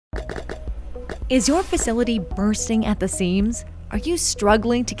Is your facility bursting at the seams? Are you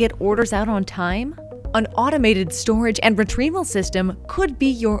struggling to get orders out on time? An automated storage and retrieval system could be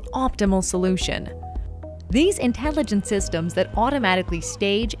your optimal solution. These intelligent systems that automatically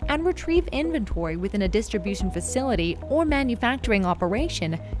stage and retrieve inventory within a distribution facility or manufacturing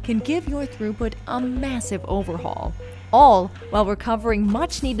operation can give your throughput a massive overhaul, all while recovering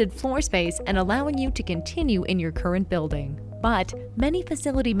much-needed floor space and allowing you to continue in your current building. But many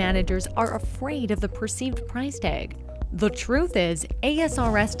facility managers are afraid of the perceived price tag. The truth is,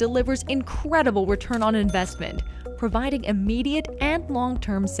 ASRS delivers incredible return on investment, providing immediate and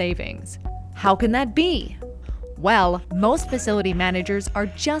long-term savings. How can that be? Well, most facility managers are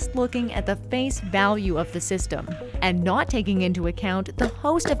just looking at the face value of the system and not taking into account the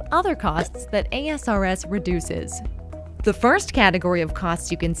host of other costs that ASRS reduces. The first category of costs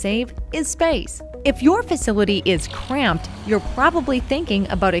you can save is space. If your facility is cramped, you're probably thinking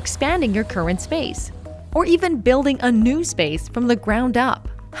about expanding your current space, or even building a new space from the ground up.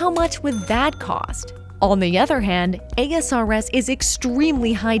 How much would that cost? On the other hand, ASRS is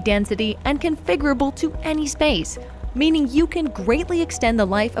extremely high density and configurable to any space, meaning you can greatly extend the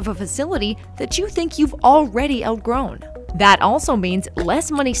life of a facility that you think you've already outgrown. That also means less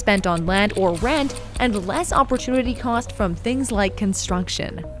money spent on land or rent and less opportunity cost from things like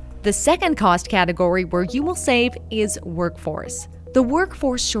construction. The second cost category where you will save is workforce. The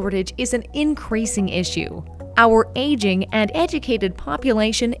workforce shortage is an increasing issue. Our aging and educated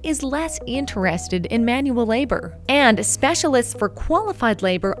population is less interested in manual labor, and specialists for qualified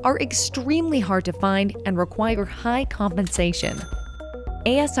labor are extremely hard to find and require high compensation.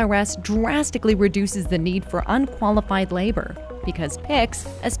 ASRS drastically reduces the need for unqualified labor because picks,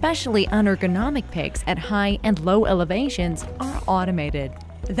 especially unergonomic picks at high and low elevations, are automated.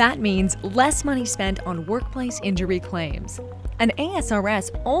 That means less money spent on workplace injury claims. And ASRS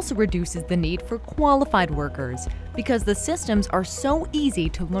also reduces the need for qualified workers because the systems are so easy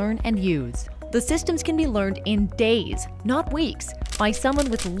to learn and use. The systems can be learned in days, not weeks, by someone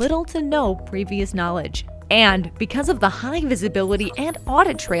with little to no previous knowledge. And because of the high visibility and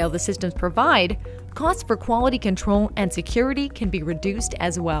audit trail the systems provide, costs for quality control and security can be reduced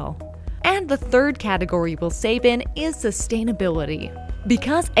as well. And the third category we'll save in is sustainability.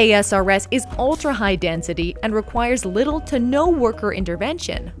 Because ASRS is ultra-high density and requires little to no worker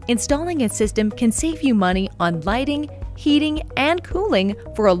intervention, installing a system can save you money on lighting, heating, and cooling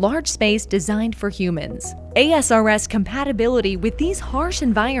for a large space designed for humans. ASRS compatibility with these harsh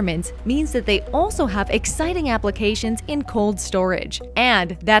environments means that they also have exciting applications in cold storage.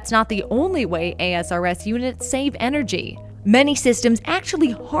 And that's not the only way ASRS units save energy. Many systems actually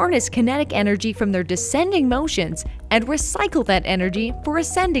harness kinetic energy from their descending motions and recycle that energy for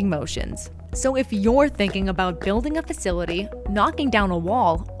ascending motions. So if you're thinking about building a facility, knocking down a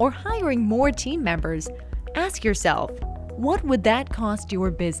wall, or hiring more team members, ask yourself, what would that cost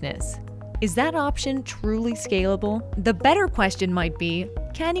your business? Is that option truly scalable? The better question might be,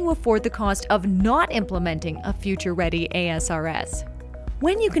 can you afford the cost of not implementing a future-ready ASRS?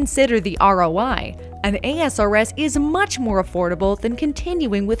 When you consider the ROI, an ASRS is much more affordable than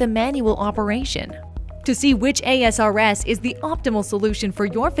continuing with a manual operation. To see which ASRS is the optimal solution for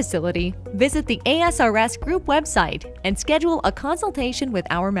your facility, visit the ASRS Group website and schedule a consultation with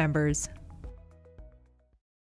our members.